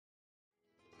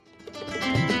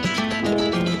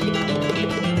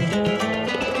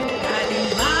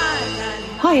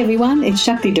Hi everyone, it's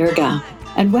Shakti Durga,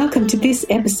 and welcome to this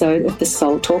episode of the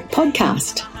Soul Talk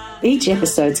podcast. Each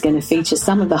episode is going to feature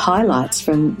some of the highlights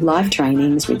from live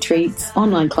trainings, retreats,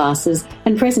 online classes,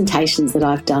 and presentations that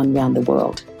I've done around the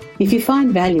world. If you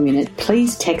find value in it,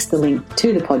 please text the link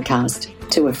to the podcast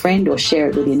to a friend or share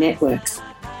it with your networks.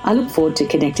 I look forward to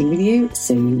connecting with you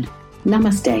soon.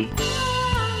 Namaste.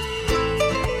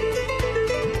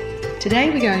 Today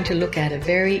we're going to look at a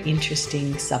very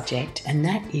interesting subject, and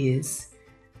that is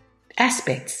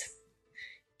aspects.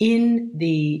 In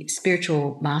the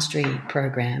Spiritual Mastery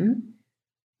Program,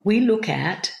 we look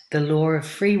at the law of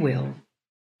free will,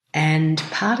 and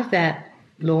part of that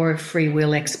law of free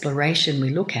will exploration we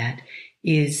look at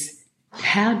is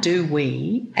how do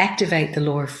we activate the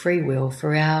law of free will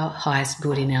for our highest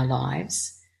good in our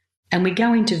lives. And we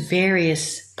go into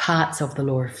various parts of the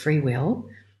law of free will.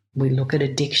 We look at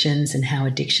addictions and how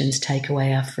addictions take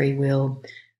away our free will.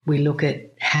 We look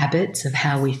at habits of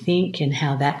how we think and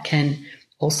how that can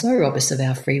also rob us of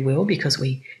our free will because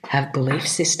we have belief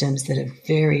systems that are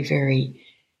very, very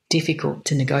difficult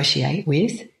to negotiate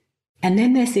with. And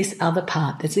then there's this other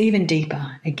part that's even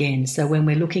deeper again. So when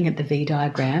we're looking at the V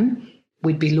diagram,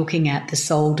 we'd be looking at the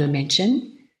soul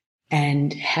dimension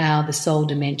and how the soul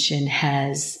dimension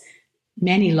has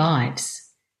many lives.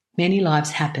 Many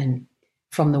lives happen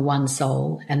from the one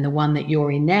soul, and the one that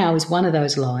you're in now is one of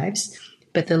those lives,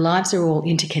 but the lives are all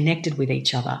interconnected with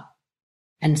each other.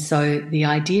 And so the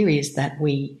idea is that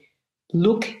we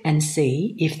look and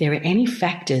see if there are any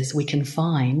factors we can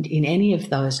find in any of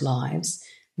those lives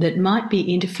that might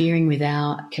be interfering with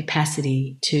our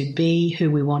capacity to be who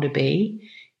we want to be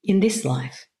in this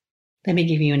life. Let me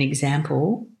give you an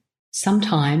example.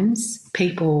 Sometimes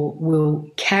people will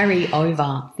carry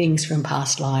over things from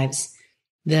past lives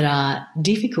that are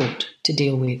difficult to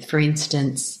deal with. For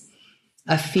instance,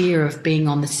 a fear of being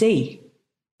on the sea.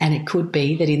 And it could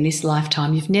be that in this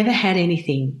lifetime you've never had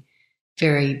anything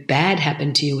very bad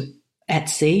happen to you at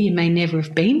sea. You may never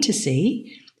have been to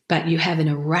sea, but you have an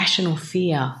irrational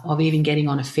fear of even getting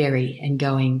on a ferry and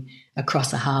going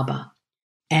across a harbour.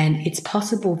 And it's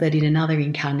possible that in another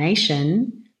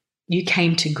incarnation you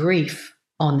came to grief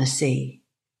on the sea.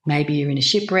 Maybe you're in a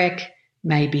shipwreck,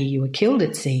 maybe you were killed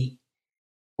at sea,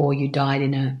 or you died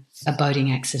in a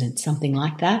boating accident, something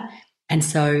like that. And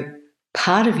so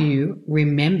part of you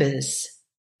remembers,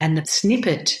 and the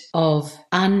snippet of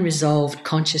unresolved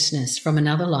consciousness from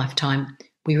another lifetime,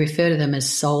 we refer to them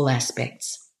as soul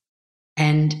aspects.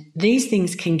 And these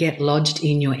things can get lodged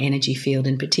in your energy field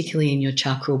and particularly in your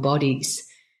chakral bodies.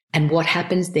 And what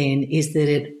happens then is that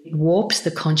it warps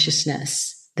the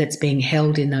consciousness that's being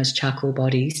held in those chakral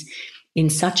bodies in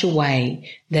such a way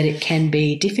that it can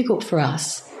be difficult for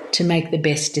us to make the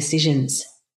best decisions.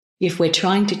 If we're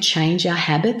trying to change our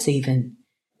habits, even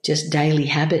just daily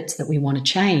habits that we want to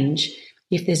change,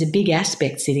 if there's a big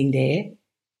aspect sitting there,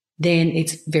 then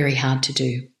it's very hard to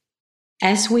do.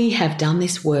 As we have done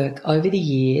this work over the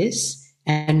years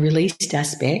and released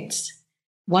aspects,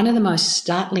 one of the most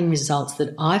startling results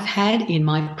that I've had in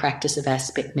my practice of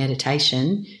aspect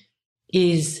meditation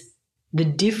is the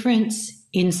difference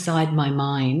inside my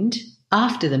mind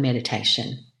after the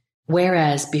meditation.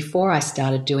 Whereas before I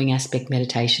started doing aspect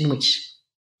meditation, which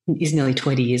is nearly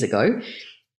 20 years ago,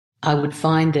 I would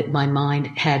find that my mind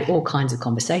had all kinds of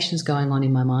conversations going on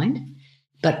in my mind.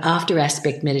 But after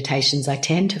aspect meditations, I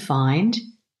tend to find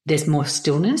there's more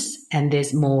stillness and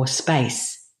there's more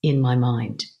space in my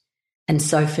mind. And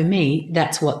so for me,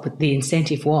 that's what the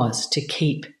incentive was to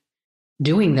keep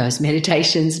doing those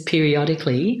meditations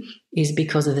periodically, is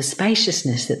because of the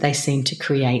spaciousness that they seem to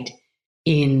create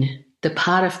in the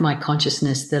part of my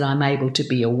consciousness that I'm able to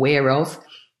be aware of,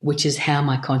 which is how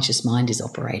my conscious mind is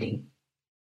operating.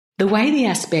 The way the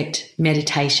aspect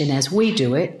meditation as we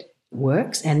do it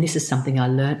works, and this is something I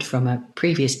learnt from a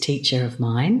previous teacher of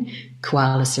mine,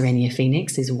 Koala Serenia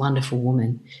Phoenix, is a wonderful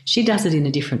woman. She does it in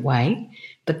a different way,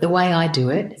 but the way I do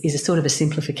it is a sort of a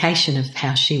simplification of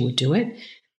how she would do it.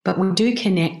 But we do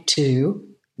connect to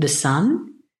the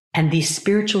sun and the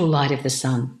spiritual light of the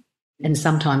sun. And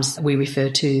sometimes we refer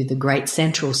to the great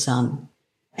central sun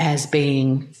as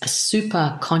being a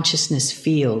super consciousness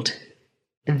field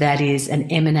that is an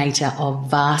emanator of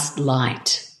vast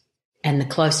light. And the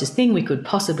closest thing we could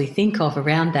possibly think of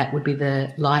around that would be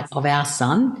the light of our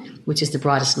sun, which is the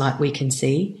brightest light we can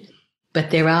see.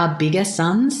 But there are bigger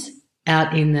suns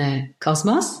out in the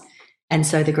cosmos. And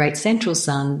so the great central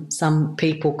sun, some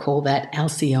people call that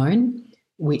Alcyone,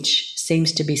 which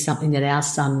seems to be something that our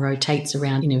sun rotates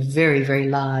around in a very, very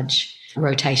large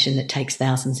rotation that takes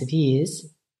thousands of years.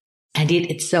 And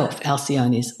it itself,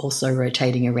 Alcyone, is also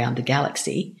rotating around the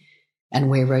galaxy. and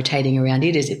we're rotating around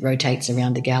it as it rotates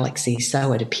around the galaxy,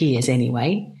 so it appears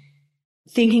anyway.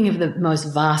 Thinking of the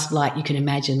most vast light you can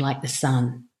imagine, like the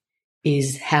sun,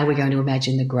 is how we're going to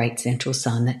imagine the great central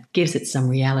sun. That gives it some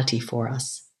reality for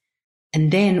us.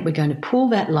 And then we're going to pull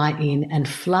that light in and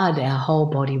flood our whole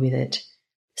body with it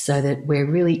so that we're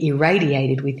really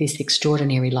irradiated with this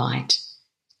extraordinary light.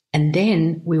 And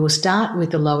then we will start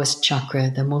with the lowest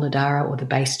chakra, the Muladhara or the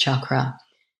base chakra,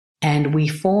 and we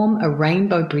form a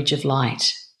rainbow bridge of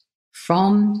light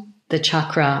from the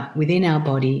chakra within our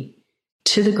body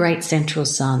to the great central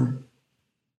sun.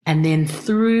 And then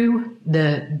through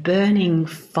the burning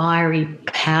fiery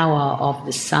power of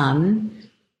the sun,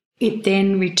 it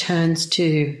then returns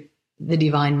to the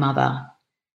Divine Mother.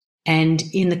 And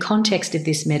in the context of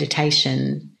this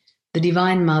meditation, the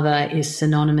Divine Mother is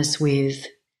synonymous with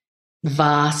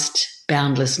vast,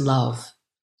 boundless love.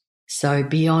 So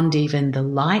beyond even the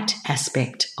light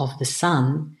aspect of the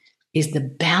sun is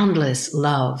the boundless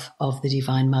love of the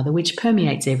Divine Mother, which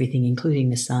permeates everything, including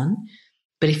the sun.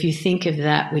 But if you think of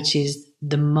that which is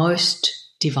the most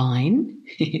divine,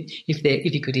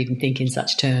 if you could even think in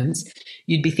such terms,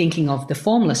 you'd be thinking of the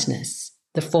formlessness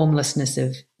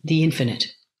of the infinite.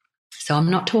 So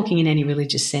I'm not talking in any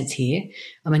religious sense here.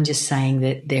 I'm just saying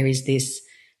that there is this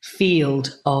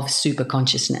field of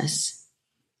superconsciousness,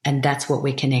 and that's what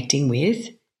we're connecting with.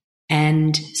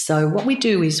 And so what we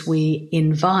do is we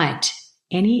invite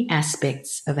any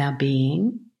aspects of our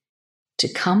being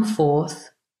to come forth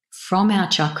from our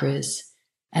chakras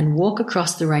and walk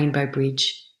across the rainbow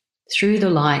bridge through the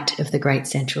light of the great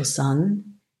central sun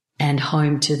and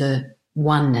home to the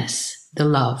oneness, the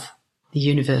love, the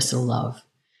universal love.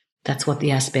 That's what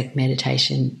the aspect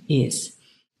meditation is.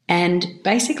 And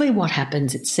basically what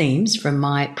happens, it seems, from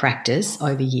my practice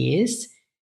over years,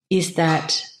 is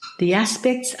that the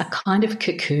aspects are kind of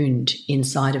cocooned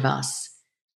inside of us.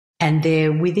 And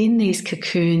they're within these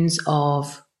cocoons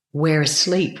of we're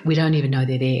asleep, we don't even know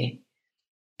they're there.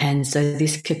 And so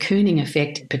this cocooning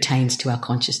effect pertains to our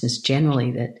consciousness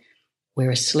generally, that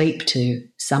we're asleep to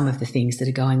some of the things that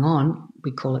are going on.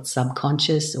 We call it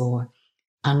subconscious or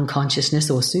unconsciousness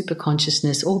or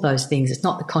superconsciousness, all those things. It's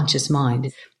not the conscious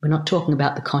mind. We're not talking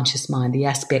about the conscious mind. The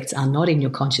aspects are not in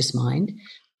your conscious mind,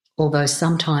 although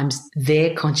sometimes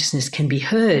their consciousness can be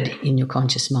heard in your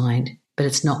conscious mind, but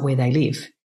it's not where they live.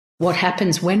 What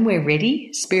happens when we're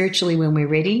ready, spiritually when we're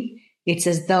ready, it's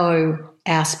as though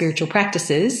our spiritual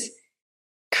practices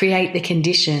create the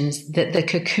conditions that the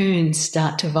cocoons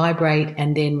start to vibrate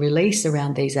and then release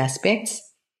around these aspects.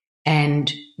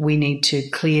 And we need to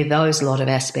clear those lot of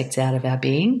aspects out of our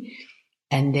being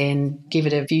and then give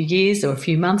it a few years or a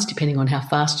few months, depending on how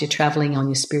fast you're traveling on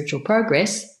your spiritual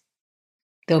progress.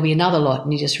 There'll be another lot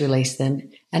and you just release them.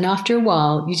 And after a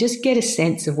while, you just get a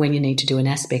sense of when you need to do an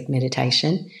aspect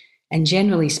meditation. And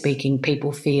generally speaking,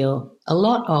 people feel a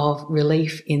lot of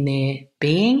relief in their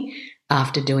being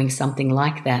after doing something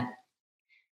like that.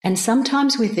 And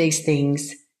sometimes with these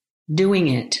things, doing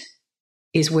it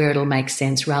is where it'll make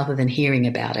sense rather than hearing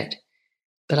about it.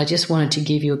 But I just wanted to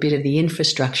give you a bit of the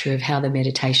infrastructure of how the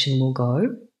meditation will go.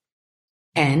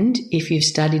 And if you've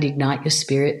studied Ignite Your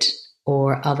Spirit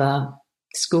or other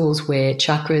schools where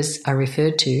chakras are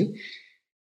referred to,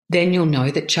 then you'll know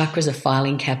that chakras are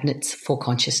filing cabinets for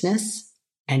consciousness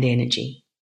and energy.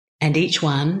 And each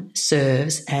one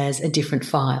serves as a different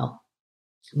file.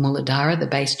 Muladhara, the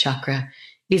base chakra,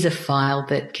 is a file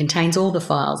that contains all the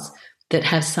files that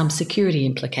have some security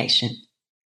implication.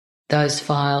 Those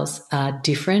files are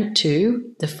different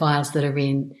to the files that are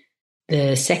in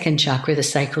the second chakra, the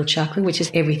sacral chakra, which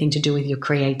is everything to do with your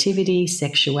creativity,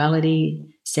 sexuality,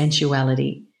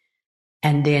 sensuality.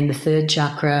 And then the third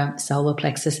chakra, solar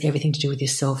plexus, everything to do with your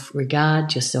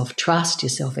self-regard, your self-trust, your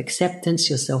self-acceptance,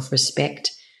 your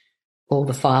self-respect. All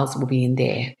the files will be in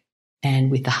there. And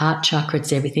with the heart chakra,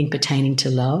 it's everything pertaining to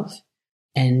love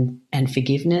and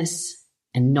forgiveness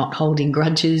and not holding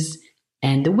grudges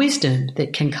and the wisdom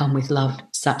that can come with love,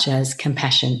 such as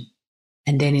compassion.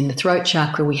 And then in the throat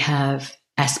chakra, we have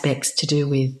aspects to do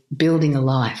with building a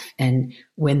life and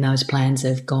when those plans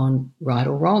have gone right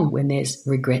or wrong, when there's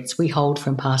regrets we hold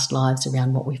from past lives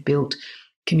around what we've built,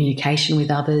 communication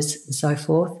with others and so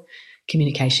forth.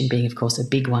 Communication being, of course, a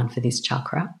big one for this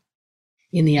chakra.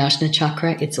 In the Ajna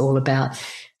chakra, it's all about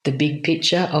the big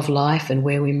picture of life and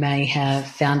where we may have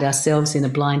found ourselves in a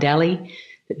blind alley,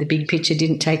 that the big picture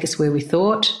didn't take us where we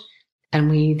thought, and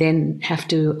we then have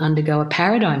to undergo a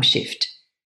paradigm shift.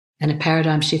 And a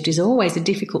paradigm shift is always a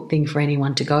difficult thing for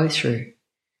anyone to go through.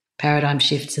 Paradigm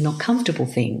shifts are not comfortable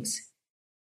things.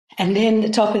 And then the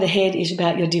top of the head is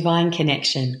about your divine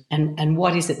connection and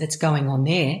what is it that's going on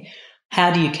there.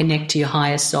 How do you connect to your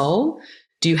higher soul?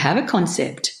 Do you have a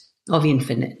concept of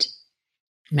infinite?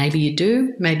 Maybe you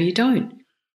do, maybe you don't.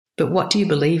 But what do you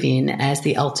believe in as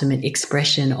the ultimate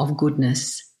expression of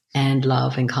goodness and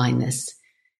love and kindness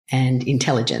and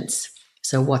intelligence?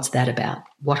 So what's that about?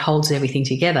 What holds everything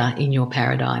together in your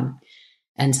paradigm?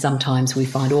 And sometimes we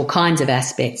find all kinds of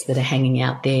aspects that are hanging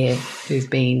out there who've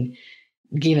been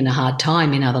given a hard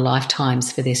time in other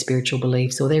lifetimes for their spiritual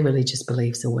beliefs or their religious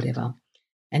beliefs or whatever.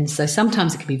 And so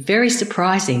sometimes it can be very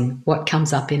surprising what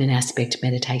comes up in an aspect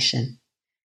meditation.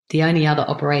 The only other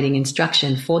operating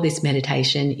instruction for this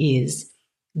meditation is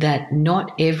that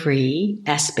not every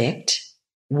aspect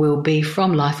will be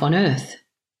from life on earth,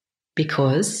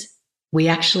 because we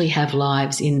actually have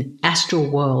lives in astral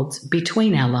worlds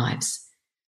between our lives.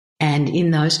 And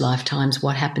in those lifetimes,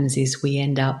 what happens is we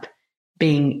end up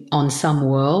being on some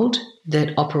world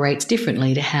that operates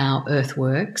differently to how Earth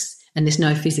works, and there's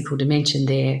no physical dimension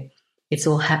there. It's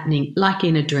all happening like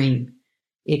in a dream.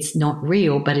 It's not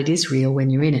real, but it is real when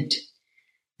you're in it.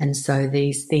 And so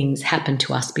these things happen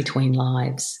to us between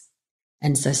lives.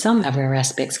 And so some of our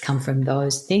aspects come from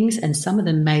those things, and some of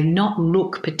them may not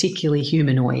look particularly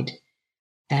humanoid.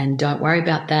 And don't worry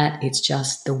about that. It's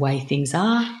just the way things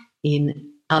are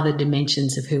in other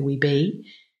dimensions of who we be.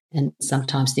 And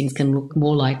sometimes things can look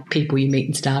more like people you meet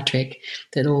in Star Trek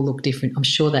that all look different. I'm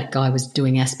sure that guy was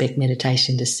doing aspect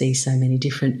meditation to see so many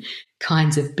different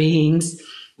kinds of beings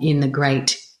in the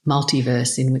great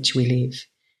multiverse in which we live.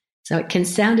 So it can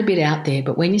sound a bit out there,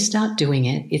 but when you start doing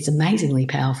it, it's amazingly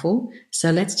powerful.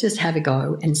 So let's just have a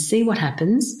go and see what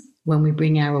happens when we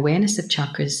bring our awareness of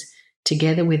chakras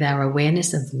together with our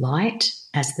awareness of light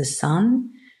as the sun,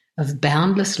 of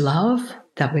boundless love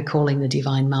that we're calling the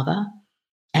Divine Mother,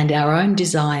 and our own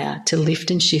desire to lift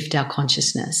and shift our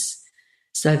consciousness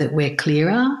so that we're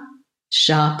clearer,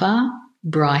 sharper,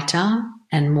 brighter,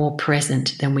 and more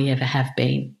present than we ever have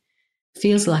been.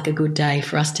 Feels like a good day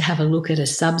for us to have a look at a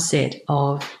subset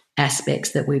of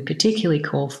aspects that we particularly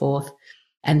call forth.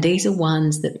 And these are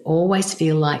ones that always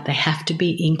feel like they have to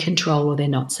be in control or they're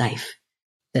not safe.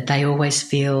 That they always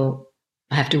feel,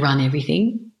 I have to run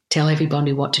everything, tell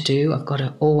everybody what to do. I've got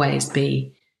to always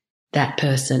be that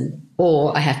person,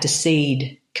 or I have to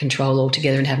cede control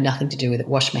altogether and have nothing to do with it,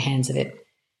 wash my hands of it.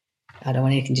 I don't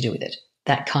want anything to do with it.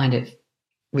 That kind of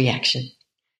reaction.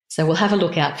 So we'll have a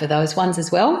look out for those ones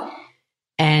as well.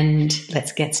 And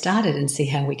let's get started and see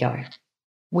how we go.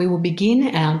 We will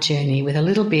begin our journey with a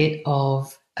little bit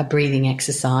of a breathing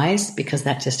exercise, because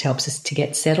that just helps us to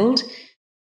get settled.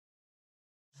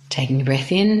 Taking a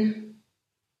breath in.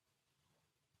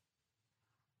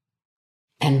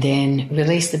 And then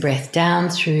release the breath down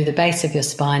through the base of your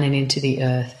spine and into the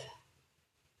earth.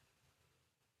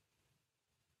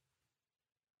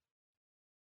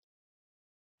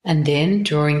 And then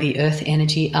drawing the earth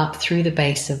energy up through the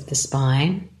base of the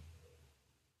spine,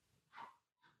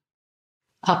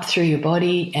 up through your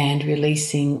body, and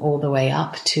releasing all the way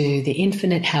up to the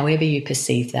infinite, however you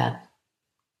perceive that.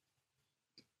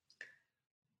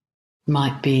 It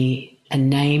might be a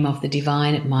name of the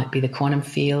divine, it might be the quantum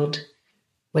field,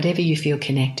 whatever you feel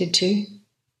connected to.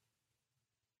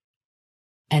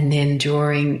 And then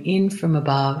drawing in from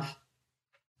above,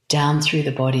 down through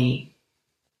the body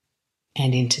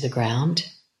and into the ground.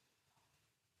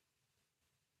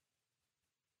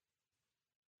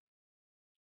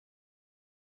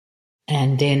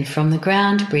 And then from the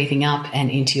ground, breathing up and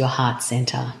into your heart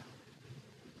center.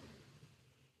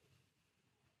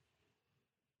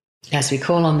 As we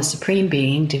call on the Supreme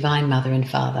Being, Divine Mother and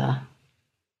Father,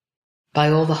 by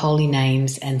all the holy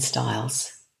names and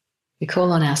styles. We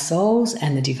call on our souls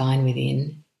and the divine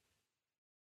within.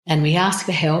 And we ask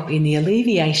for help in the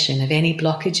alleviation of any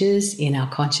blockages in our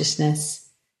consciousness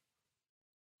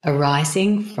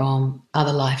arising from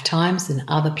other lifetimes and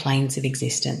other planes of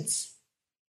existence.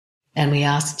 And we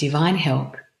ask divine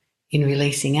help in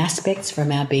releasing aspects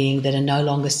from our being that are no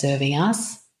longer serving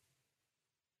us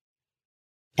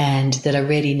and that are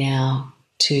ready now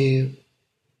to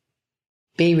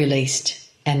be released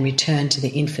and return to the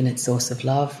infinite source of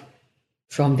love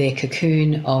from their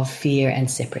cocoon of fear and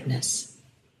separateness.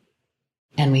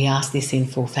 And we ask this in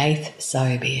full faith,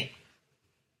 so be it.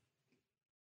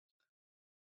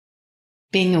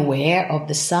 Being aware of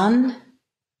the sun,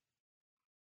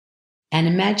 and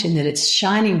imagine that it's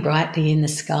shining brightly in the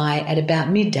sky at about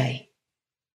midday.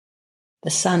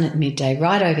 The sun at midday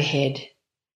right overhead,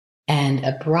 and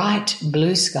a bright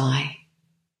blue sky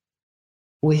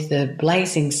with the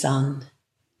blazing sun.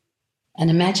 And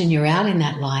imagine you're out in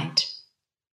that light,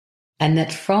 and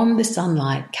that from the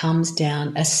sunlight comes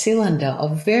down a cylinder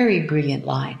of very brilliant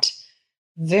light,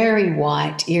 very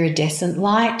white iridescent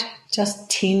light, just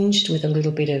tinged with a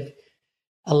little bit of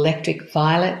electric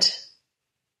violet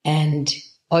and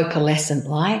opalescent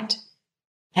light.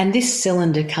 And this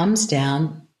cylinder comes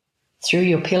down through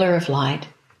your pillar of light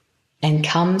and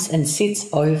comes and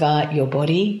sits over your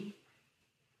body,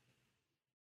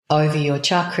 over your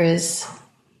chakras,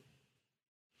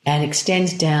 and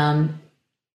extends down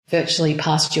virtually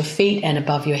past your feet and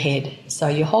above your head. So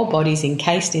your whole body's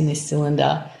encased in this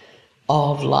cylinder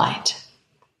of light.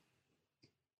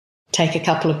 Take a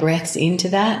couple of breaths into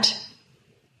that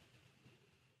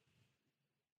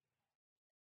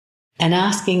and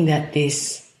asking that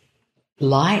this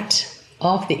light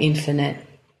of the infinite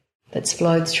that's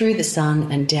flowed through the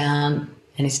sun and down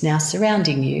and is now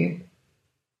surrounding you,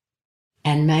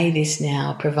 and may this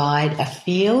now provide a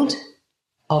field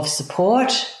of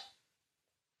support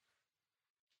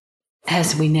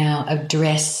as we now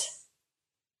address,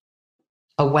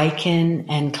 awaken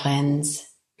and cleanse,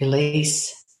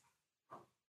 release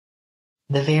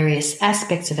the various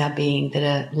aspects of our being that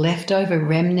are leftover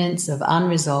remnants of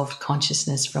unresolved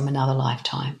consciousness from another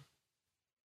lifetime,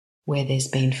 where there's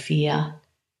been fear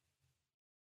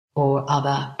or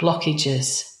other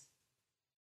blockages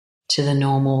to the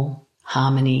normal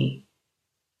harmony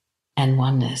and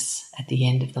oneness at the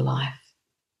end of the life.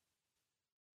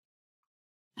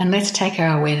 And let's take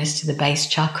our awareness to the base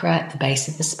chakra at the base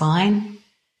of the spine,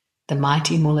 the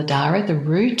mighty Muladhara, the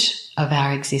root of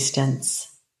our existence.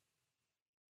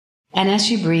 And as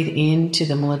you breathe into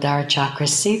the Muladhara chakra,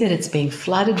 see that it's being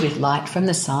flooded with light from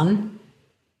the sun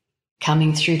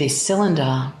coming through this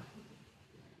cylinder,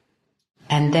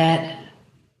 and that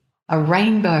a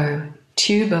rainbow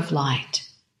tube of light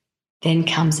then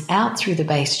comes out through the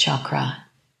base chakra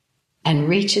and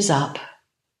reaches up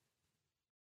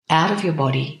out of your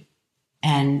body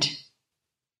and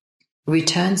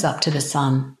returns up to the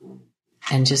sun.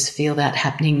 And just feel that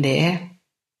happening there.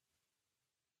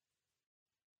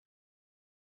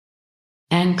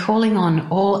 And calling on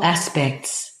all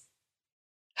aspects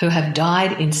who have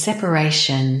died in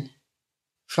separation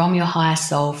from your higher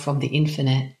soul, from the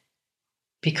infinite,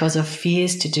 because of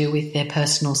fears to do with their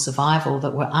personal survival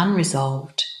that were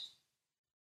unresolved.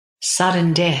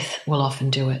 Sudden death will often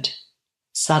do it.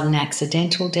 Sudden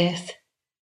accidental death,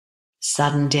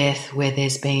 sudden death where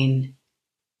there's been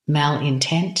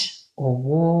malintent or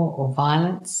war or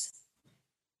violence.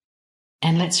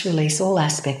 And let's release all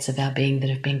aspects of our being that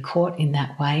have been caught in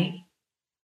that way,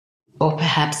 or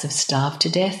perhaps have starved to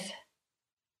death,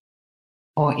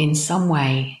 or in some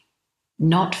way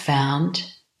not found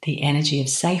the energy of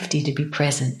safety to be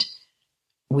present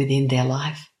within their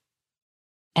life.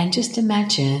 And just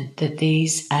imagine that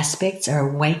these aspects are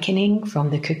awakening from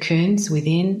the cocoons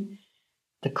within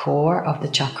the core of the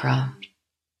chakra,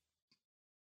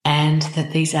 and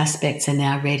that these aspects are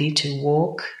now ready to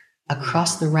walk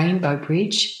across the rainbow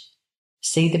bridge.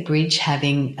 See the bridge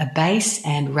having a base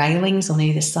and railings on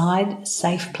either side, a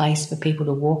safe place for people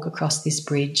to walk across this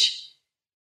bridge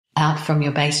out from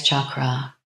your base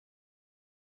chakra.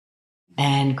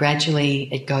 And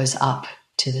gradually it goes up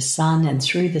to the sun and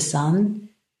through the sun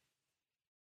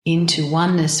into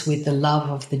oneness with the love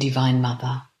of the Divine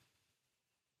Mother.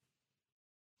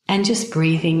 And just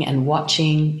breathing and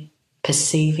watching,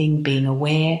 perceiving, being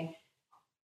aware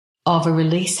of a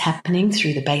release happening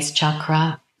through the base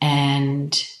chakra,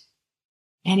 and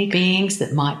any beings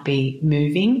that might be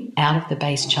moving out of the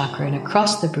base chakra and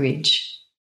across the bridge.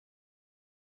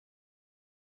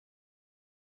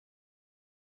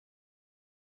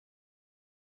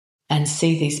 And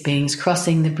see these beings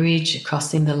crossing the bridge,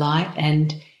 crossing the light.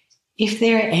 And if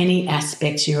there are any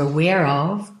aspects you're aware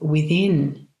of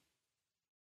within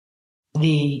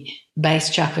the base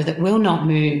chakra that will not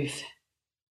move,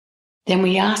 then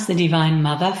we ask the Divine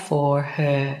Mother for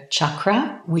her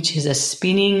chakra, which is a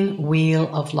spinning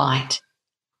wheel of light.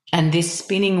 And this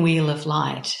spinning wheel of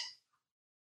light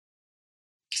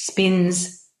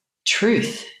spins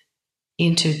truth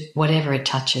into whatever it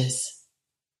touches.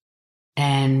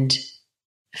 And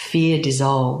fear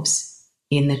dissolves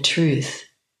in the truth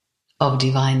of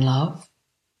divine love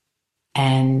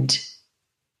and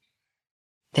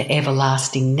the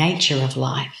everlasting nature of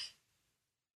life.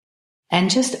 And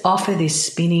just offer this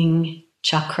spinning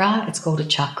chakra, it's called a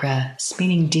chakra,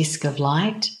 spinning disc of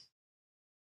light,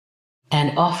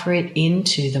 and offer it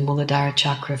into the Muladhara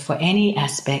chakra for any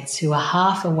aspects who are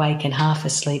half awake and half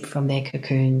asleep from their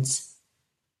cocoons.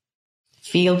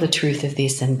 Feel the truth of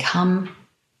this and come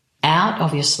out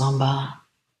of your slumber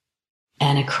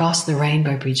and across the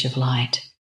rainbow bridge of light.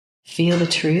 Feel the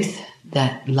truth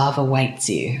that love awaits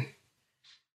you.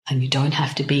 And you don't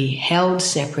have to be held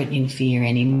separate in fear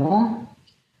anymore.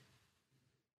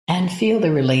 And And feel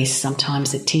the release.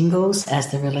 Sometimes it tingles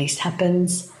as the release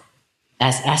happens,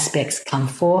 as aspects come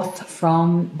forth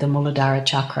from the Muladhara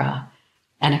chakra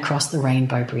and across the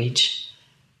rainbow bridge.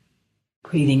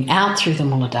 Breathing out through the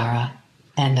Muladhara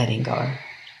and letting go.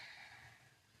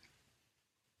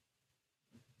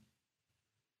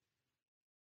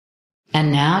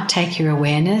 And now take your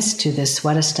awareness to the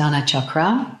Swadhisthana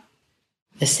chakra,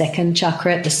 the second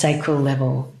chakra at the sacral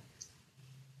level.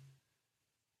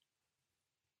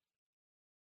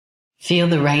 Feel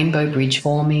the rainbow bridge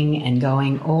forming and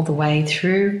going all the way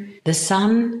through the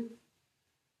sun.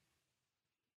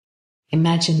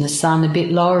 Imagine the sun a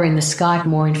bit lower in the sky,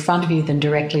 more in front of you than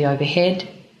directly overhead.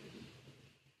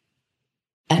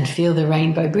 And feel the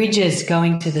rainbow bridges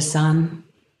going to the sun.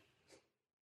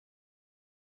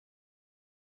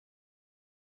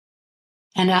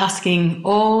 And asking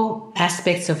all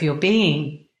aspects of your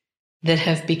being that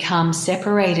have become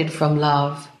separated from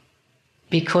love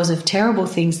because of terrible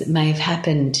things that may have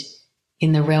happened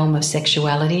in the realm of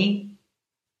sexuality.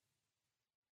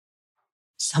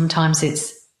 Sometimes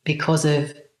it's because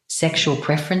of sexual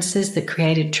preferences that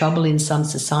created trouble in some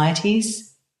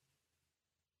societies,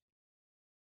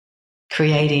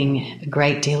 creating a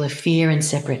great deal of fear and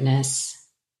separateness,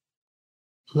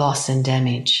 loss and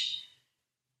damage.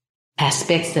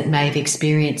 Aspects that may have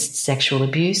experienced sexual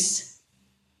abuse,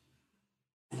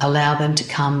 allow them to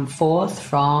come forth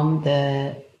from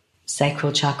the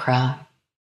sacral chakra.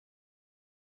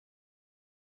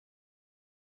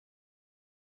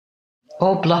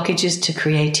 All blockages to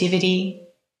creativity,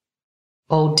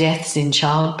 all deaths in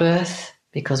childbirth,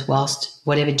 because whilst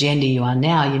whatever gender you are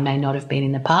now, you may not have been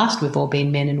in the past, we've all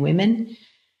been men and women,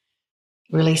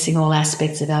 releasing all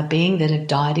aspects of our being that have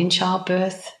died in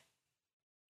childbirth,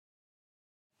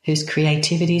 whose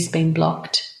creativity's been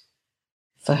blocked,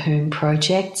 for whom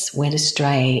projects went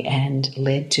astray and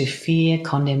led to fear,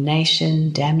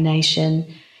 condemnation,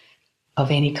 damnation of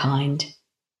any kind.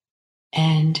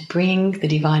 And bring the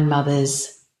Divine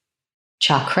Mother's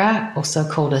chakra, also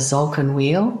called a Tzolk'in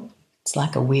wheel. It's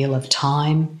like a wheel of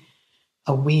time,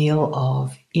 a wheel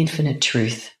of infinite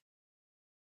truth.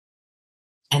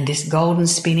 And this golden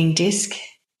spinning disc,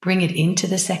 bring it into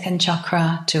the second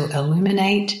chakra to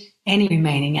illuminate any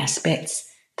remaining aspects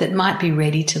that might be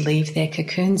ready to leave their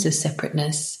cocoons of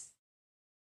separateness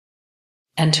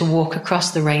and to walk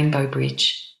across the rainbow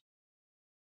bridge.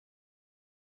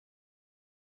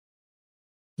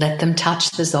 Let them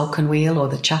touch the Tzolk'in wheel or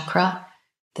the chakra,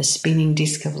 the spinning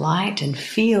disc of light, and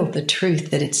feel the truth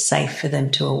that it's safe for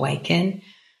them to awaken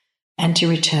and to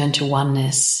return to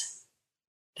oneness.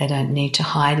 They don't need to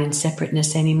hide in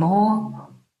separateness anymore.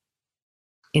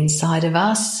 Inside of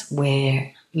us,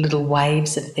 where little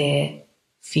waves of their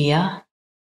fear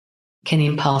can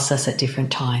impulse us at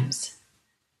different times.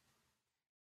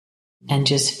 And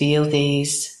just feel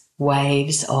these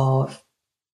waves of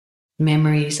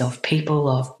memories of people,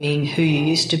 of being who you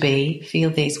used to be. Feel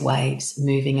these waves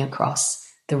moving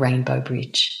across the rainbow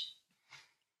bridge.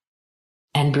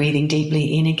 And breathing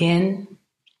deeply in again.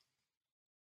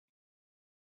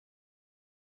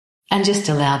 And just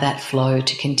allow that flow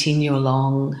to continue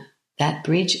along that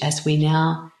bridge as we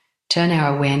now turn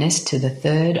our awareness to the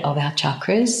third of our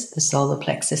chakras, the solar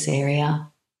plexus area.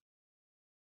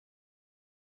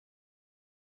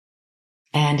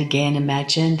 And again,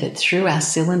 imagine that through our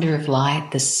cylinder of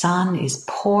light, the sun is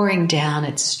pouring down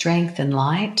its strength and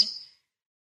light.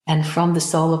 And from the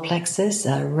solar plexus,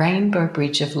 a rainbow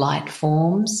bridge of light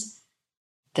forms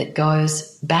that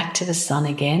goes back to the sun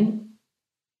again.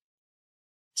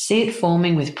 See it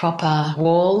forming with proper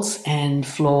walls and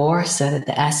floor so that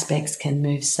the aspects can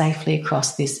move safely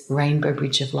across this rainbow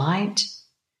bridge of light.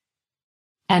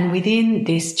 And within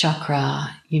this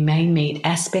chakra, you may meet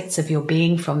aspects of your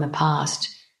being from the past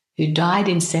who died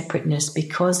in separateness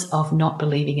because of not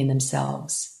believing in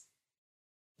themselves,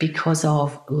 because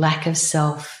of lack of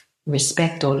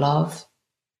self-respect or love,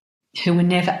 who were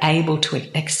never able to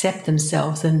accept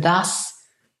themselves and thus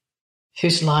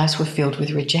whose lives were filled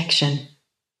with rejection.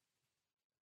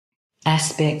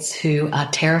 Aspects who are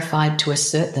terrified to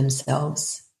assert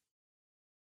themselves.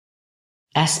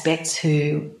 Aspects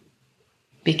who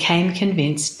became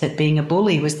convinced that being a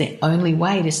bully was the only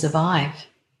way to survive.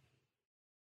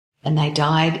 And they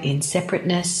died in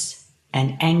separateness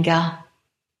and anger.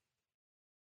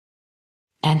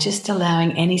 And just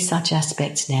allowing any such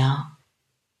aspects now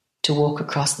to walk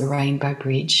across the rainbow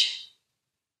bridge.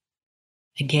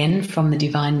 Again, from the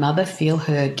Divine Mother, feel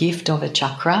her gift of a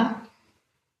chakra,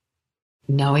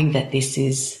 knowing that this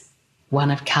is one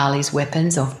of Kali's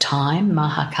weapons of time,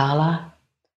 Mahakala,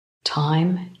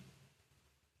 time.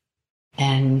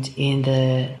 And in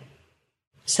the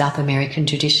South American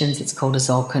traditions, it's called a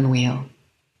Tzolk'in wheel.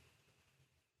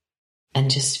 And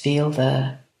just feel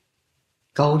the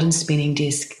golden spinning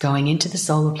disc going into the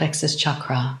solar plexus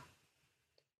chakra,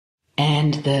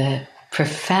 and the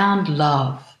profound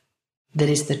love that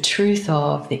is the truth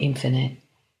of the infinite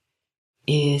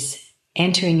is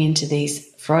entering into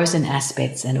these frozen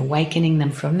aspects and awakening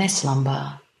them from their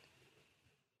slumber,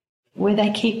 where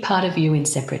they keep part of you in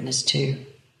separateness too,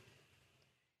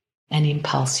 and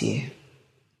impulse you.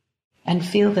 And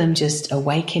feel them just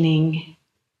awakening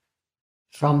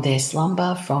from their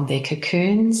slumber, from their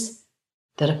cocoons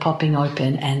that are popping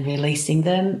open, and releasing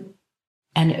them,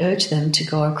 and urge them to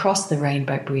go across the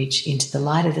rainbow bridge into the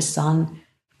light of the sun,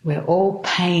 where all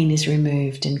pain is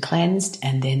removed and cleansed,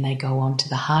 and then they go on to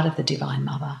the heart of the Divine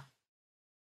Mother.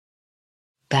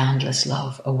 Boundless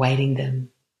love awaiting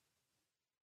them.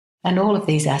 And all of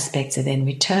these aspects are then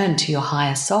returned to your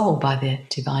higher soul by the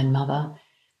Divine Mother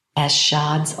as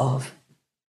shards of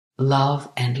love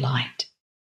and light.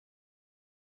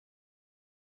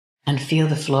 And feel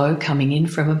the flow coming in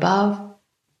from above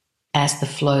as the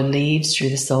flow leads through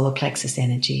the solar plexus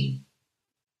energy.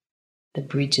 The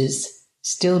bridges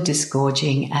still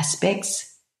disgorging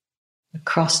aspects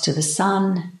across to the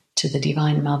sun, to the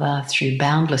Divine Mother through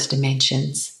boundless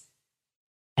dimensions,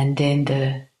 and then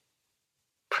the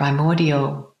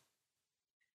primordial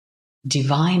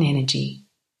divine energy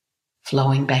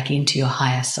flowing back into your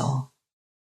higher soul.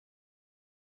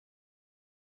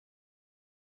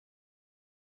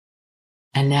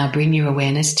 And now bring your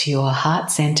awareness to your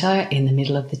heart center in the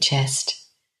middle of the chest.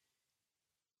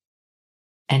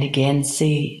 And again,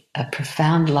 see a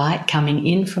profound light coming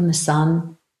in from the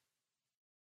sun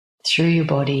through your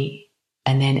body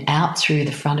and then out through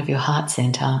the front of your heart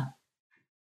center,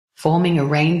 forming a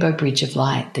rainbow bridge of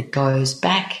light that goes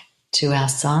back to our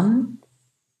sun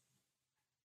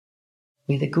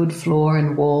with a good floor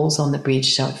and walls on the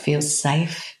bridge so it feels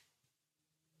safe.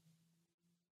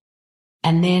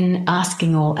 And then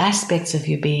asking all aspects of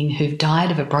your being who've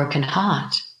died of a broken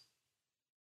heart,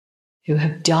 who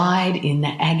have died in the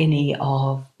agony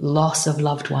of loss of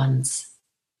loved ones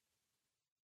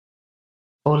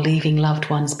or leaving loved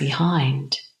ones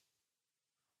behind,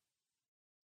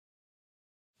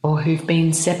 or who've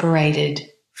been separated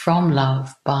from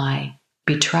love by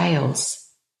betrayals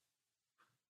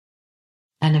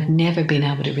and have never been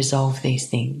able to resolve these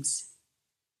things.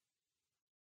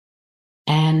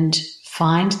 And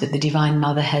find that the Divine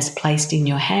Mother has placed in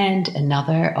your hand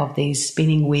another of these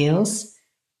spinning wheels,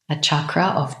 a chakra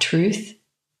of truth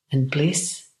and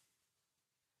bliss,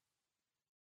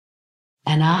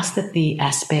 and ask that the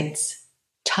aspects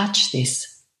touch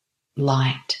this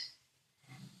light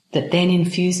that then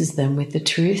infuses them with the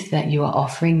truth that you are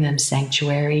offering them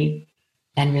sanctuary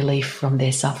and relief from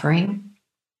their suffering.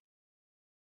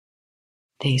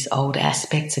 These old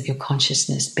aspects of your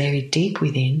consciousness buried deep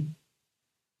within,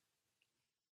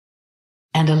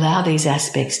 and allow these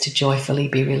aspects to joyfully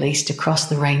be released across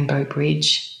the rainbow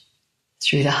bridge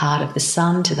through the heart of the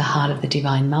sun to the heart of the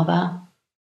Divine Mother.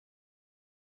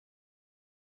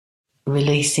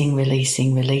 Releasing,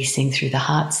 releasing, releasing through the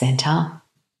heart center,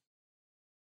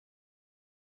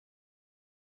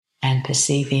 and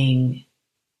perceiving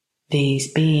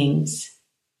these beings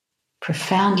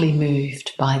profoundly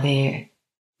moved by their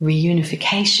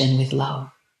reunification with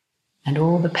love, and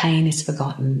all the pain is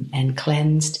forgotten and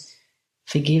cleansed,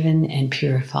 forgiven and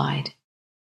purified.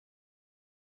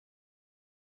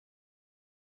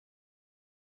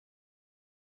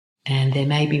 And there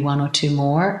may be one or two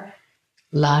more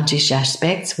largish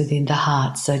aspects within the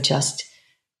heart. So just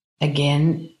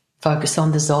again, focus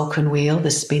on the Tzolk'in wheel,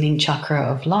 the spinning chakra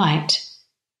of light,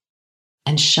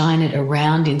 and shine it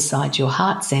around inside your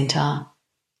heart center.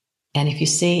 And if you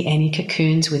see any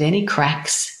cocoons with any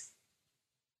cracks,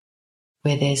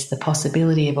 where there's the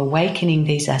possibility of awakening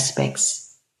these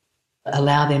aspects,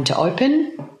 allow them to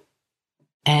open.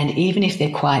 And even if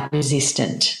they're quite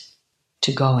resistant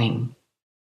to going,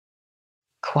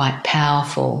 quite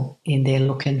powerful in their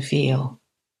look and feel,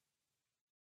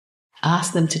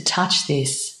 ask them to touch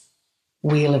this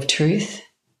wheel of truth,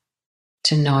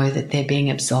 to know that they're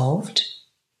being absolved,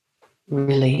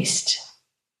 released,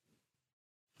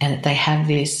 and that they have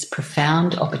this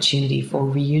profound opportunity for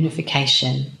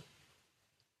reunification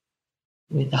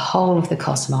with the whole of the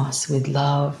cosmos, with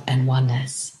love and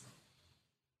oneness.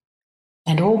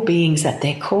 And all beings at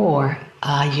their core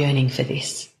are yearning for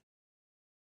this.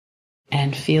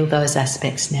 And feel those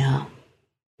aspects now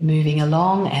moving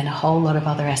along, and a whole lot of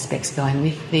other aspects going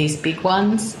with these big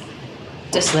ones.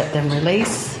 Just let them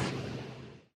release.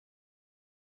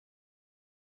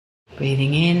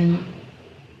 Breathing in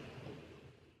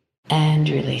and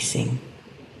releasing.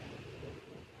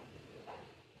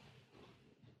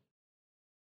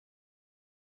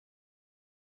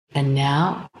 And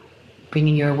now,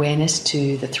 bringing your awareness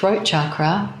to the throat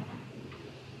chakra,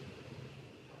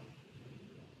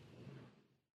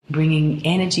 bringing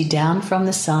energy down from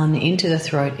the sun into the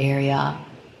throat area,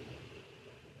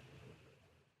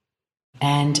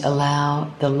 and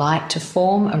allow the light to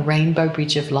form a rainbow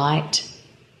bridge of light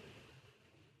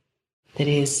that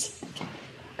is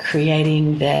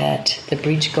creating that the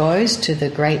bridge goes to the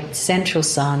great central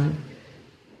sun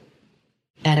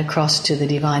and across to the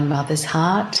Divine Mother's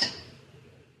heart.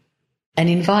 And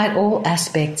invite all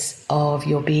aspects of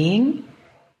your being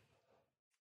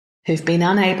who've been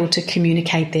unable to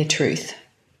communicate their truth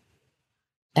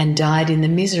and died in the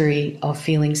misery of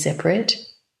feeling separate,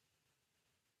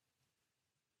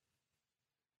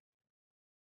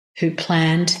 who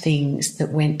planned things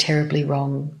that went terribly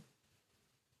wrong,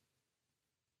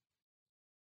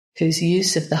 whose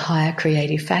use of the higher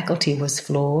creative faculty was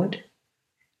flawed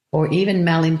or even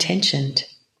malintentioned,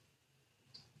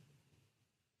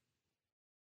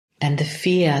 and the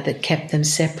fear that kept them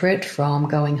separate from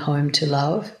going home to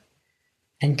love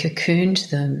and cocooned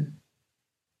them,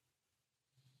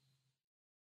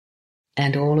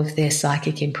 and all of their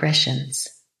psychic impressions.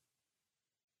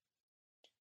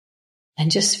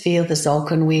 And just feel the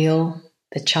Tzolk'in wheel,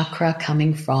 the chakra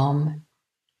coming from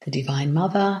the Divine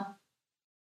Mother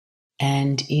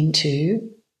and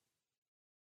into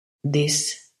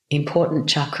this important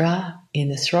chakra in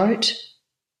the throat.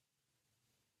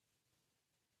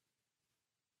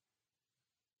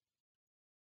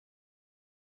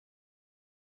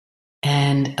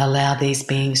 And allow these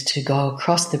beings to go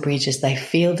across the bridge as they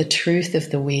feel the truth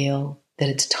of the wheel, that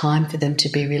it's time for them to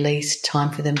be released, time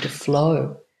for them to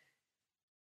flow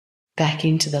back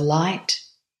into the light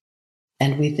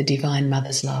and with the Divine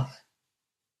Mother's love.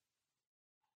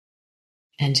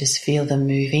 And just feel them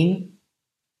moving.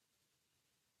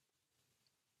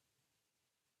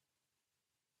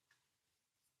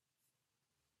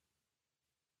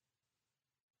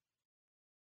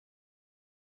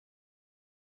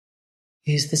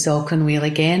 Use the Tzolk'in wheel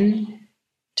again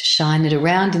to shine it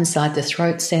around inside the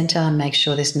throat center and make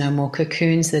sure there's no more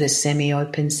cocoons that are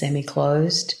semi-open,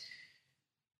 semi-closed.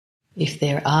 If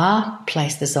there are,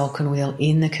 place the Tzolk'in wheel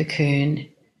in the cocoon,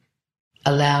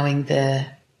 allowing the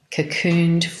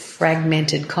cocooned,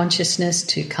 fragmented consciousness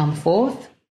to come forth,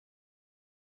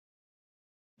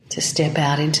 to step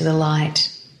out into the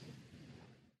light,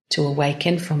 to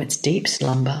awaken from its deep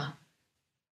slumber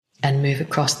and move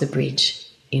across the bridge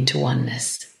into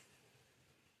oneness.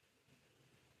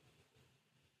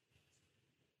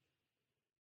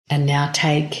 And now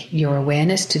take your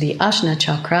awareness to the Ajna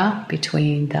chakra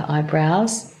between the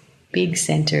eyebrows, big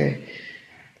center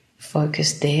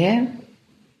focus there.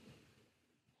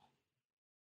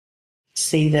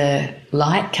 See the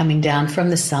light coming down from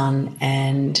the sun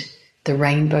and the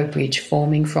rainbow bridge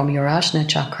forming from your Ajna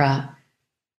chakra,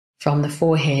 from the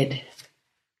forehead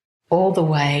all the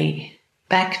way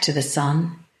back to the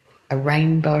sun, a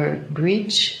rainbow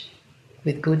bridge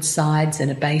with good sides and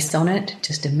a base on it.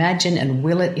 Just imagine and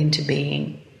will it into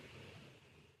being.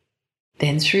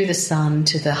 Then through the sun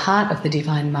to the heart of the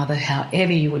Divine Mother,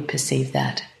 however you would perceive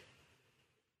that.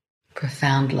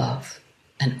 Profound love,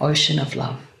 an ocean of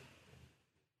love.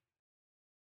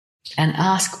 And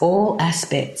ask all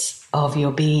aspects of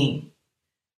your being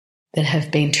that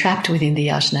have been trapped within the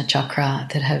Ajna chakra,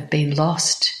 that have been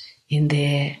lost in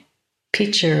their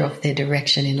picture of their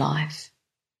direction in life,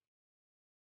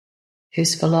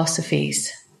 whose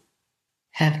philosophies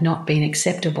have not been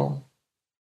acceptable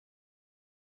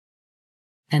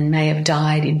and may have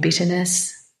died in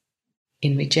bitterness,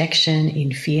 in rejection,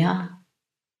 in fear.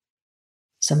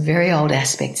 Some very old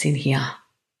aspects in here.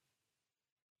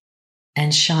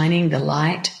 And shining the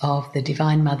light of the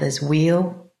Divine Mother's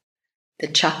wheel, the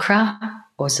chakra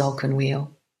or Tzolk'in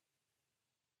wheel,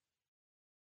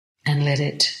 and let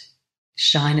it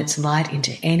shine its light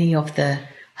into any of the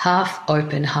half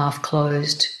open, half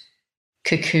closed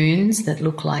cocoons that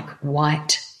look like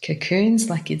white cocoons,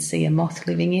 like you'd see a moth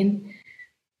living in,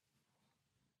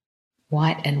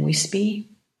 white and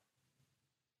wispy,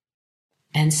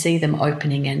 and see them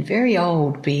opening and very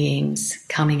old beings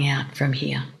coming out from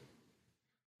here,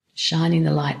 shining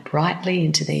the light brightly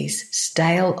into these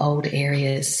stale old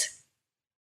areas.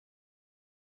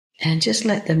 And just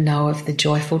let them know of the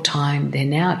joyful time they're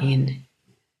now in,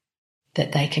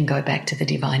 that they can go back to the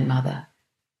Divine Mother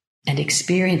and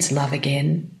experience love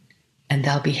again, and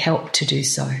they'll be helped to do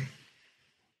so.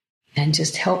 And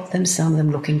just help them, some of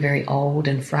them looking very old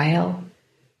and frail.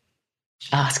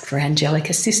 Ask for angelic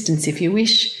assistance if you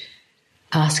wish.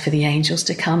 Ask for the angels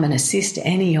to come and assist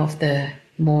any of the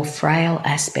more frail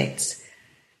aspects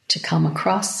to come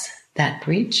across that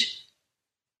bridge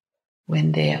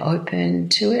when they're open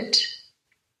to it,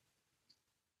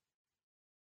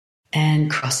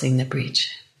 and crossing the bridge.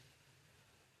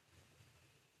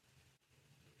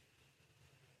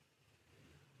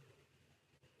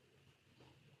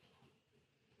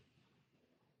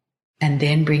 And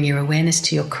then bring your awareness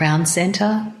to your crown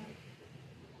center.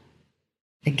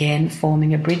 Again,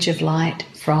 forming a bridge of light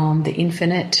from the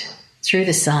infinite through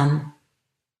the sun.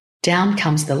 Down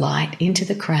comes the light into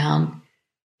the crown,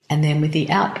 and then with the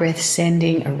out-breath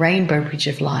sending a rainbow bridge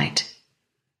of light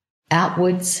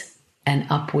outwards and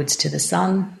upwards to the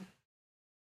sun,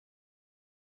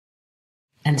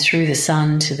 and through the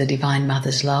sun to the Divine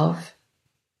Mother's love,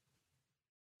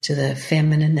 to the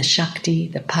feminine, the Shakti,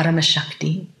 the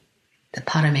Paramashakti, the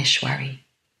Parameshwari.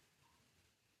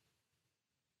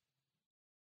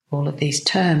 All of these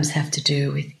terms have to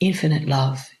do with infinite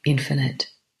love, infinite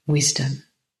wisdom.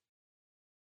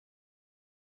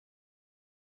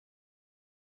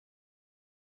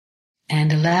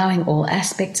 And allowing all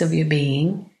aspects of your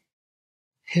being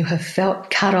who have felt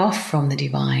cut off from the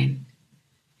divine,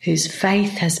 whose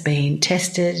faith has been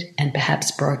tested and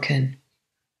perhaps broken,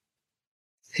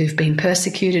 who've been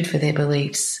persecuted for their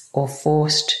beliefs or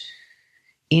forced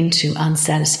into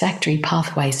unsatisfactory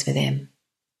pathways for them.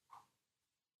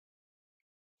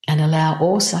 And allow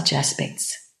all such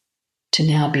aspects to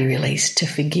now be released, to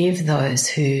forgive those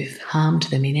who've harmed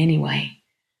them in any way,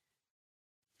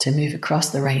 to move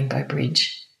across the rainbow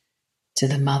bridge to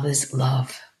the Mother's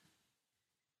love.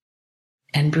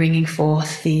 And bringing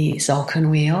forth the Tzolk'in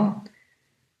wheel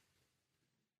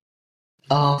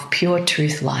of pure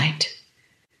truth light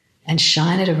and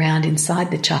shine it around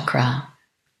inside the chakra,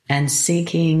 and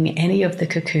seeking any of the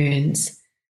cocoons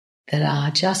that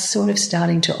are just sort of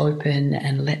starting to open,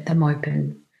 and let them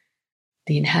open.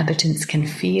 The inhabitants can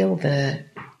feel the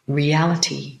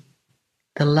reality,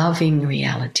 the loving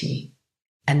reality,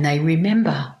 and they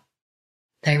remember.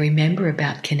 They remember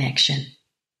about connection.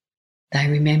 They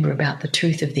remember about the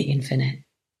truth of the infinite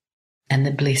and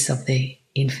the bliss of the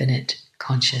infinite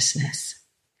consciousness.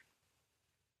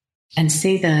 And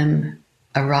see them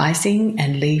arising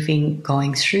and leaving,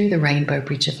 going through the rainbow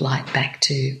bridge of light back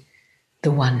to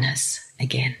the oneness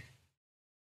again.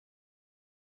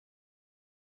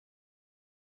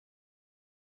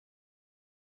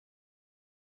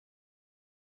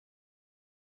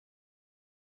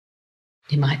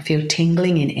 You might feel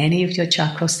tingling in any of your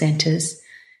chakra centers,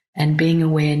 and being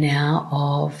aware now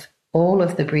of all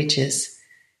of the bridges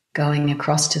going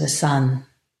across to the sun,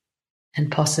 and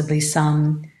possibly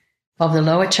some of the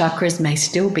lower chakras may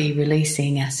still be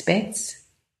releasing aspects,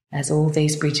 as all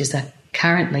these bridges are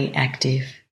currently active.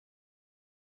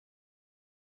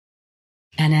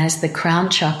 And as the crown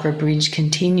chakra bridge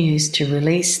continues to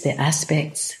release the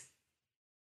aspects,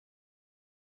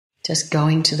 just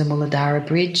going to the Muladhara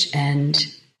bridge and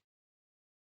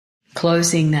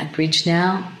closing that bridge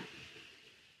now,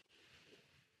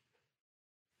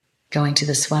 going to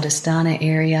the Swadhisthana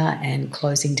area and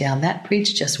closing down that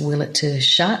bridge, just will it to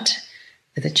shut,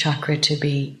 for the chakra to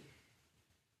be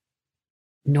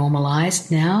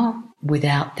normalized now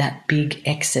without that big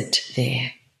exit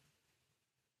there.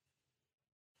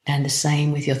 And the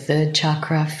same with your third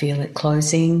chakra, feel it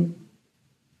closing.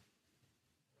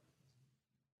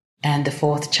 And the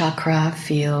fourth chakra,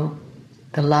 feel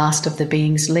the last of the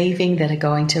beings leaving that are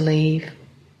going to leave,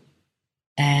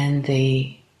 and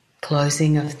the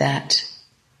closing of that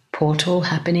portal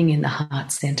happening in the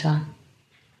heart center.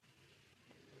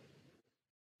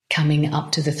 Coming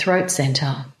up to the throat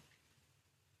center,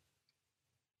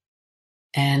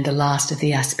 and the last of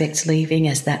the aspects leaving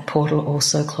as that portal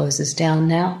also closes down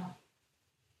now.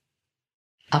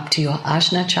 Up to your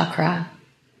Ajna chakra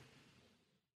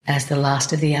as the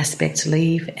last of the aspects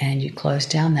leave and you close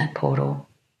down that portal.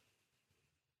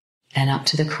 And up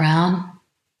to the crown,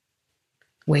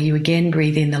 where you again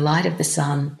breathe in the light of the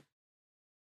sun,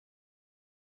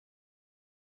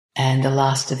 and the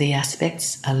last of the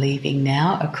aspects are leaving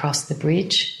now across the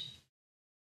bridge,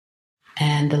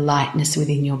 and the lightness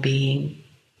within your being,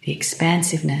 the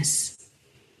expansiveness,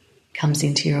 comes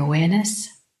into your awareness.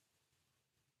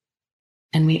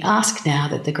 And we ask now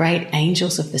that the great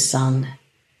angels of the sun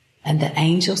and the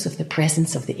angels of the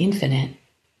presence of the infinite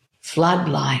flood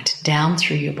light down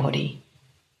through your body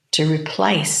to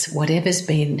replace whatever's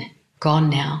been gone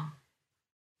now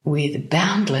with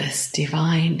boundless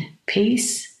divine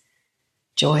peace,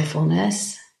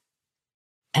 joyfulness,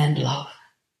 and love.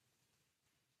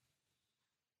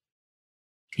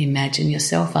 Imagine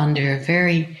yourself under a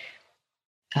very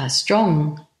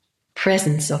strong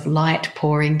presence of light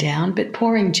pouring down, but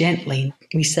pouring gently.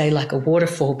 We say like a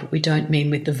waterfall, but we don't mean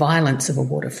with the violence of a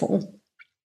waterfall.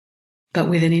 but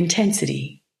with an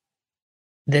intensity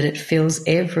that it fills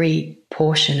every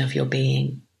portion of your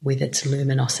being with its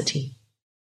luminosity.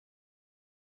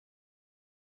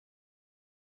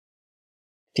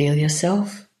 Feel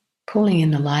yourself pulling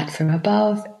in the light from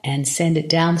above and send it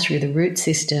down through the root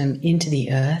system into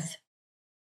the earth.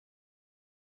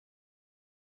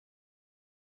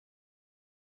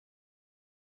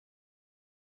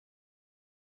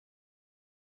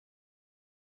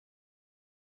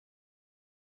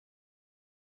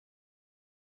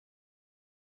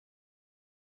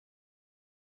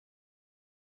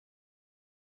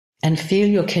 And feel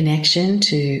your connection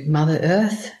to Mother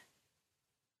Earth.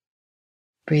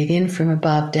 Breathe in from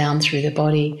above down through the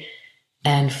body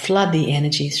and flood the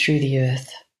energy through the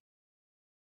earth.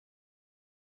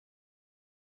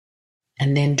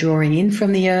 And then drawing in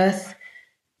from the earth,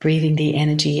 breathing the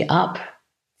energy up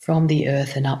from the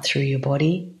earth and up through your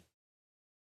body.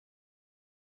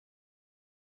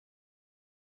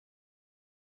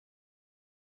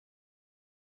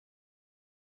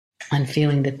 And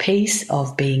feeling the peace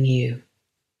of being you.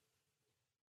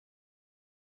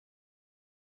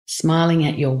 Smiling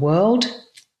at your world,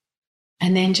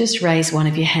 and then just raise one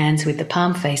of your hands with the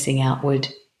palm facing outward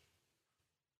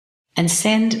and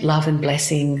send love and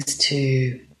blessings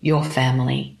to your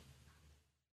family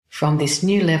from this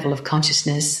new level of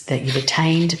consciousness that you've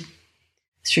attained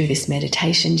through this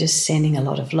meditation. Just sending a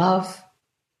lot of love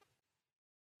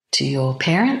to your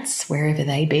parents, wherever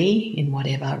they be, in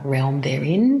whatever realm they're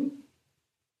in,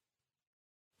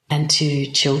 and to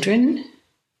children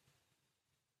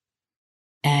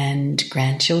and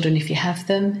grandchildren if you have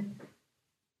them,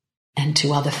 and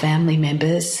to other family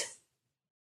members,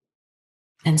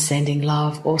 and sending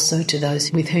love also to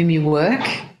those with whom you work.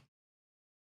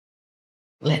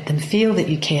 Let them feel that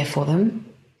you care for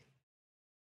them.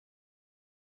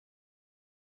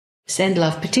 Send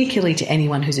love particularly to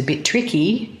anyone who's a bit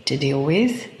tricky to deal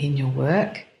with in your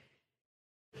work,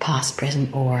 past,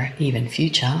 present, or even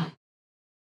future.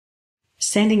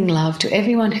 Sending love to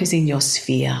everyone who's in your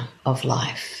sphere of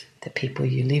life, the people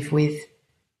you live with,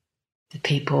 the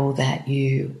people that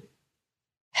you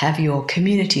have your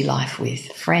community life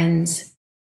with, friends,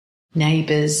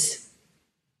 neighbours.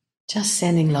 Just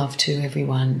sending love to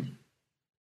everyone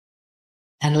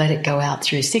and let it go out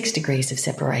through 6 degrees of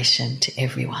separation to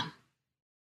everyone.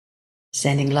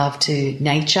 Sending love to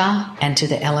nature and to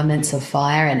the elements of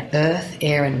fire and earth,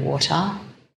 air and water.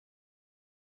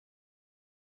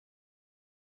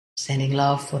 Sending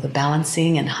love for the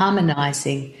balancing and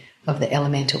harmonizing of the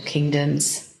elemental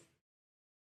kingdoms.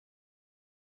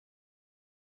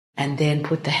 And then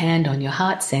put the hand on your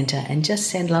heart center and just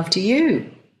send love to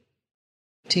you,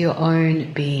 to your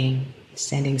own being,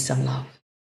 sending some love.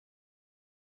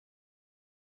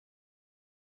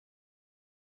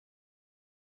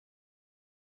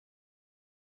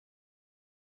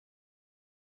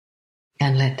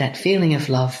 And let that feeling of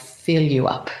love fill you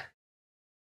up.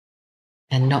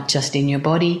 And not just in your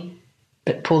body,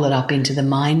 but pull it up into the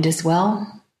mind as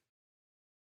well.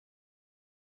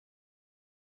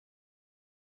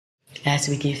 As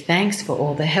we give thanks for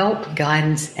all the help,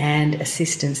 guidance and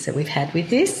assistance that we've had with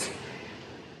this.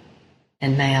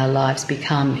 And may our lives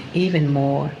become even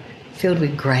more filled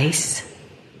with grace.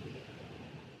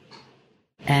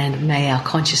 And may our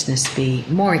consciousness be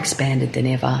more expanded than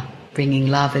ever, bringing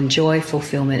love and joy,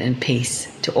 fulfillment and peace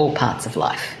to all parts of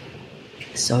life.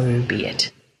 So be it.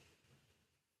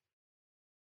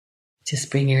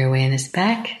 Just bring your awareness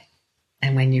back,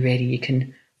 and when you're ready, you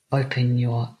can open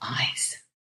your eyes.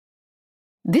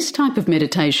 This type of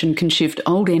meditation can shift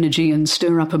old energy and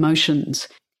stir up emotions.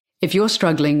 If you're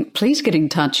struggling, please get in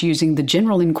touch using the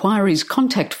General Inquiries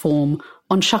contact form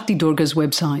on Shakti Durga's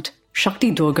website,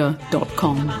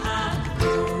 shaktidurga.com.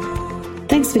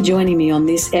 Thanks for joining me on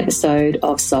this episode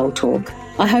of Soul Talk.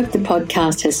 I hope the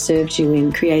podcast has served you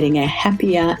in creating a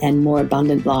happier and more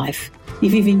abundant life.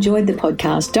 If you've enjoyed the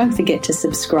podcast, don't forget to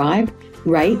subscribe,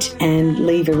 rate, and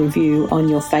leave a review on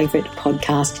your favourite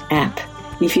podcast app.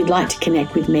 If you'd like to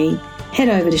connect with me, head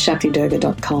over to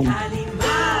shaktidurga.com.